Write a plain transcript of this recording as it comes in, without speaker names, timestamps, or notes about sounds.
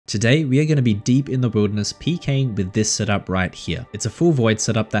Today, we are going to be deep in the wilderness PKing with this setup right here. It's a full void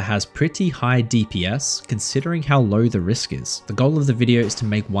setup that has pretty high DPS considering how low the risk is. The goal of the video is to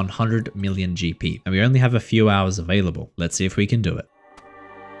make 100 million GP, and we only have a few hours available. Let's see if we can do it.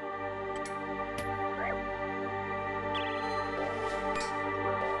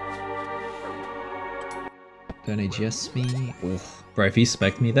 Don't AGS me. Oh, bro, if he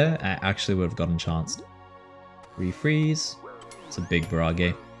spec'd me there, I actually would have gotten chanced. Refreeze. It's a big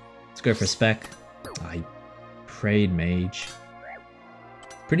barrage. Let's go for a spec. I prayed mage.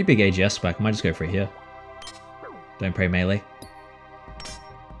 Pretty big AGS spec. I might just go for it here. Don't pray melee.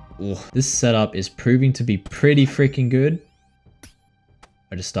 Oh, this setup is proving to be pretty freaking good.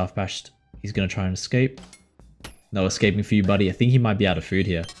 I just staff bashed. He's gonna try and escape. No escaping for you, buddy. I think he might be out of food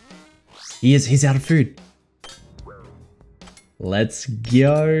here. He is. He's out of food. Let's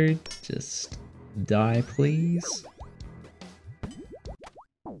go. Just die, please.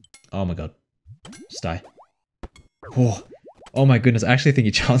 Oh my god. Just die. Oh my goodness. I actually think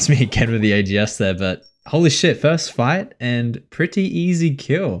he chanced me again with the AGS there, but holy shit. First fight and pretty easy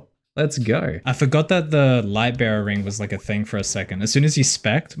kill. Let's go. I forgot that the light bearer ring was like a thing for a second. As soon as he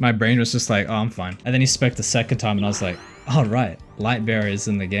spec'd, my brain was just like, oh, I'm fine. And then he spec'd the second time and I was like, all right, light bearer is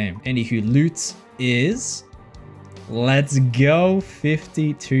in the game. And who loots is... Let's go,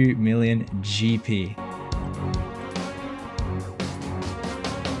 52 million GP.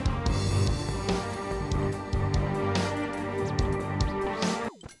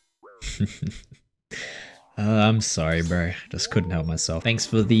 I'm sorry, bro. Just couldn't help myself. Thanks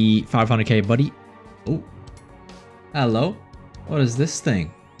for the 500k, buddy. Oh, hello. What is this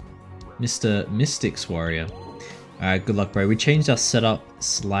thing? Mr. Mystics Warrior. Alright, good luck, bro. We changed our setup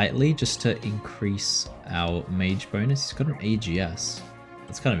slightly just to increase our mage bonus. He's got an AGS.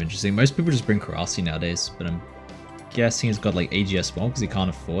 That's kind of interesting. Most people just bring Karasi nowadays, but I'm guessing he's got like AGS more because he can't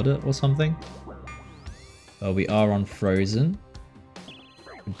afford it or something. We are on Frozen.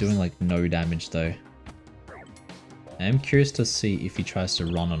 We're doing like no damage though. I am curious to see if he tries to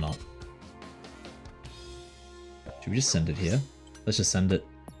run or not. Should we just send it here? Let's just send it.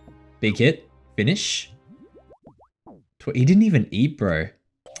 Big hit. Finish. He didn't even eat, bro.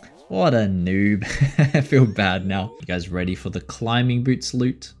 What a noob. I feel bad now. You guys ready for the climbing boots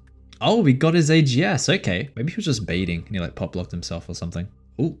loot? Oh, we got his AGS. Okay. Maybe he was just baiting and he like pop locked himself or something.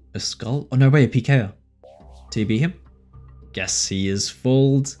 Oh, a skull. Oh, no way. A PKer. TB him? Guess he is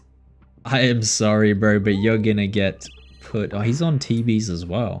fooled. I am sorry, bro, but you're gonna get put... Oh, he's on TBs as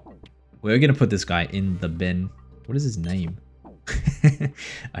well. We're gonna put this guy in the bin. What is his name?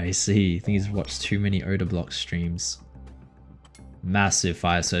 I see. I think he's watched too many Odor Block streams. Massive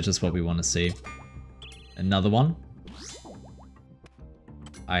fire surge, that's what we want to see. Another one.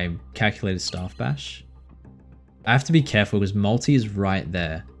 I calculated staff bash. I have to be careful because multi is right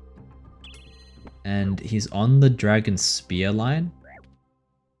there. And he's on the dragon spear line.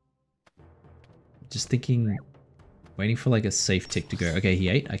 Just thinking, waiting for like a safe tick to go. Okay, he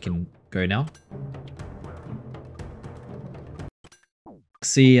ate. I can go now.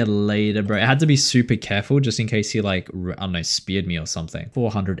 See you later, bro. I had to be super careful just in case he like, I don't know, speared me or something.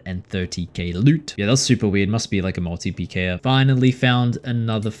 430k loot. Yeah, that's super weird. Must be like a multi-PKer. Finally found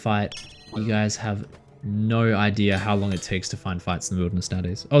another fight. You guys have no idea how long it takes to find fights in the wilderness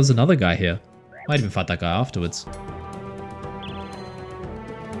nowadays. Oh, there's another guy here. Might even fight that guy afterwards.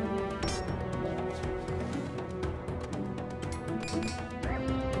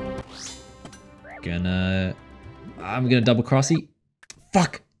 I'm gonna double crossy.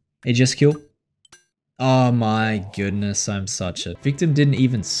 Fuck! AGS kill. Oh my goodness, I'm such a... Victim didn't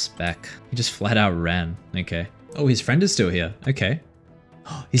even spec. He just flat out ran. Okay. Oh, his friend is still here. Okay.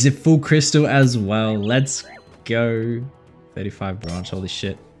 He's at full crystal as well. Let's go. 35 branch, holy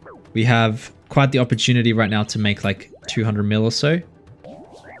shit. We have quite the opportunity right now to make like 200 mil or so.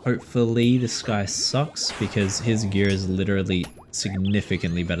 Hopefully this guy sucks because his gear is literally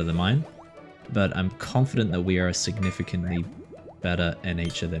significantly better than mine. But I'm confident that we are significantly better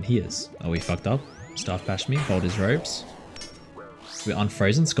NH'er than he is. Oh, we fucked up. Staff bash me. Fold his robes. We're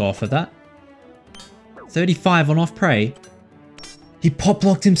unfrozen. Let's go off of that. 35 on off prey. He pop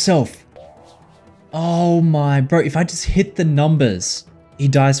locked himself. Oh my, bro. If I just hit the numbers, he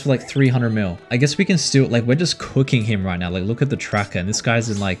dies for like 300 mil. I guess we can still, like, we're just cooking him right now. Like, look at the tracker. And this guy's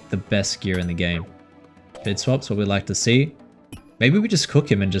in like the best gear in the game. Bid swaps, what we like to see. Maybe we just cook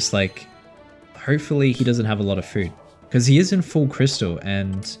him and just like, hopefully he doesn't have a lot of food. Because he is in full crystal,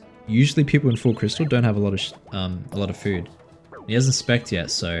 and usually people in full crystal don't have a lot of food. He hasn't spec'd yet,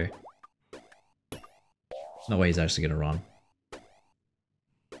 so no way he's actually gonna run.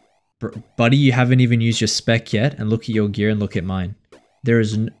 Buddy, you haven't even used your spec yet, and look at your gear and look at mine. There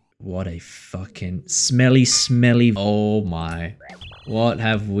is What a fucking smelly, smelly. Oh my. What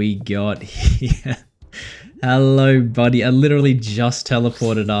have we got here? Hello, buddy. I literally just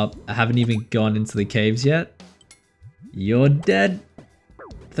teleported up. I haven't even gone into the caves yet. You're dead.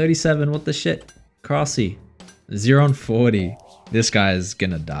 37, what the shit? Crossy. 0 on 40. This guy is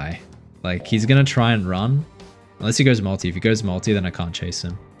gonna die. Like, he's gonna try and run. Unless he goes multi. If he goes multi, then I can't chase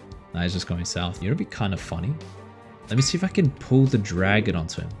him. Nah, he's just going south. You know, it'd be kind of funny. Let me see if I can pull the dragon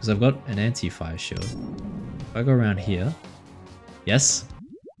onto him. Because I've got an anti-fire shield. If I go around here. Yes.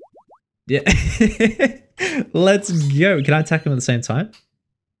 Yeah. Let's go. Can I attack him at the same time?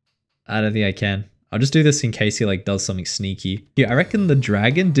 I don't think I can. I'll just do this in case he like does something sneaky. Yeah, I reckon the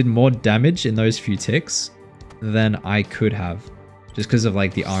dragon did more damage in those few ticks than I could have. Just because of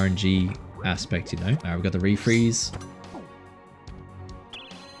like the RNG aspect, you know? Alright, we've got the refreeze.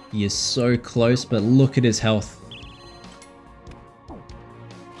 He is so close, but look at his health.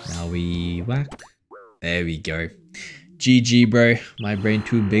 Now we whack. There we go. GG, bro. My brain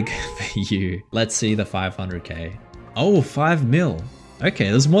too big for you. Let's see the 500k. Oh, 5 mil. Okay,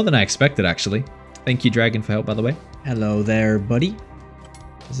 there's more than I expected, actually. Thank you, Dragon, for help, by the way. Hello there, buddy.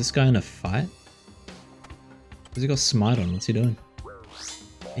 Is this guy in a fight? Has he got smite on? What's he doing?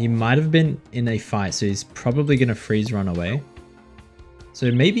 He might have been in a fight, so he's probably going to freeze run away.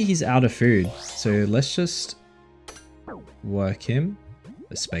 So maybe he's out of food. So let's just work him.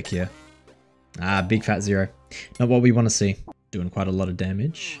 Let's spec here. Ah, big fat 0. Not what we want to see. Doing quite a lot of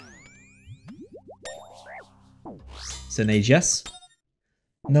damage. Senage, yes.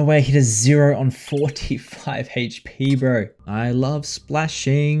 No way, he does 0 on 45 HP, bro. I love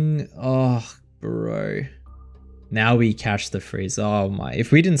splashing. Oh, bro. Now we catch the freeze. Oh my.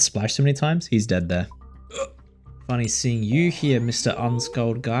 If we didn't splash so many times, he's dead there. Funny seeing you here, Mr.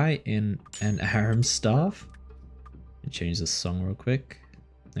 Unskulled guy in an harem staff. Change the song real quick.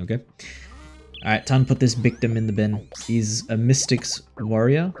 There we go. Alright, time to put this victim in the bin. He's a Mystics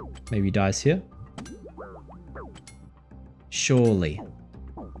warrior. Maybe he dies here. Surely.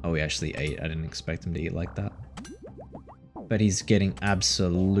 Oh, he actually ate. I didn't expect him to eat like that. But he's getting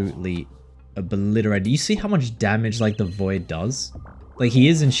absolutely obliterated. You see how much damage like the void does? Like, he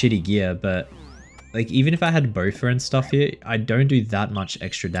is in shitty gear, but like even if I had Boffer and stuff here, I don't do that much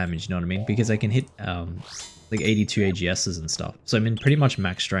extra damage, you know what I mean? Because I can hit like 82 AGSs and stuff. So I'm in pretty much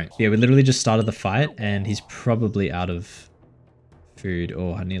max strength. Yeah, we literally just started the fight and he's probably out of food.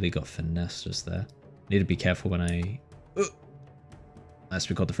 Oh, I nearly got finesse just there. Need to be careful when I... Nice,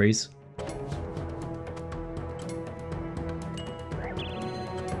 we caught the freeze.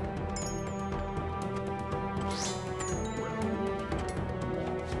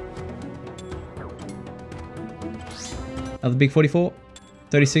 Another big 44.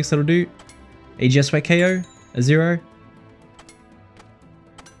 36, that'll do. AGS by KO. A 0.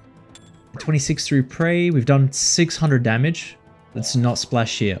 26 through prey. We've done 600 damage. Let's not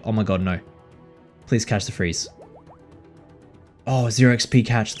splash here. Oh my god, no. Please catch the freeze. Oh, 0 XP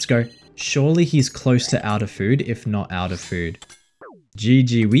catch. Let's go. Surely he's close to out of food, if not out of food.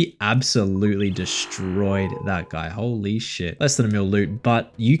 GG, we absolutely destroyed that guy. Holy shit. Less than a mil loot,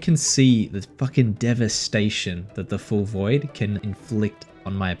 but you can see the fucking devastation that the full void can inflict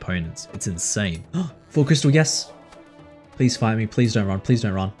on my opponents. It's insane. Full crystal, yes. Please fight me. Please don't run. Please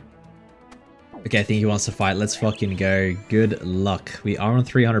don't run. Okay, I think he wants to fight. Let's fucking go. Good luck. We are on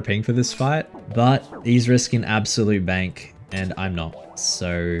 300 ping for this fight, but he's risking absolute bank and I'm not.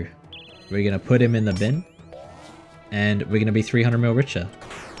 So we're going to put him in the bin. And we're going to be 300 mil richer.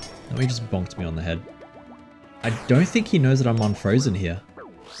 Oh, he just bonked me on the head. I don't think he knows that I'm on frozen here.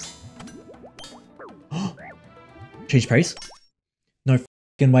 Change pace. No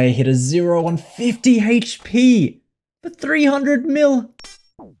f***ing way I hit a 0 on 50 HP for 300 mil.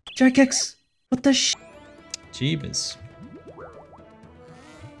 Jack X, what the sh... Jeebus.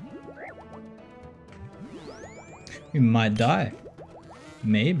 We might die.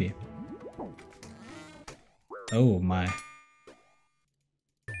 Maybe. Oh my.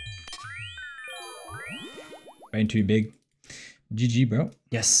 Brain too big. GG, bro.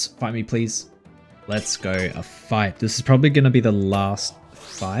 Yes, fight me, please. Let's go. A fight. This is probably going to be the last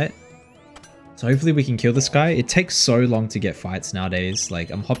fight. So hopefully we can kill this guy. It takes so long to get fights nowadays. Like,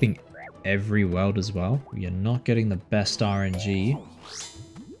 I'm hopping every world as well. We are not getting the best RNG.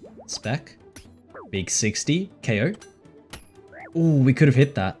 Spec. Big 60. KO. Ooh, we could have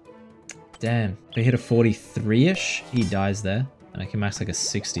hit that. Damn, if I hit a 43-ish, he dies there. And I can max like a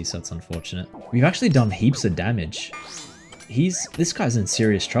 60, so that's unfortunate. We've actually done heaps of damage. This guy's in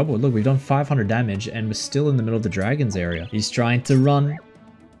serious trouble. Look, we've done 500 damage and we're still in the middle of the dragon's area. He's trying to run.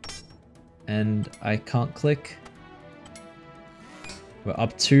 And I can't click. We're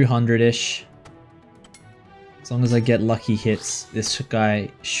up 200-ish. As long as I get lucky hits, this guy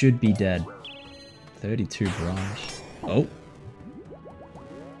should be dead. 32 branch. Oh.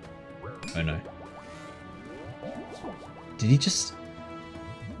 Oh no. Did he just...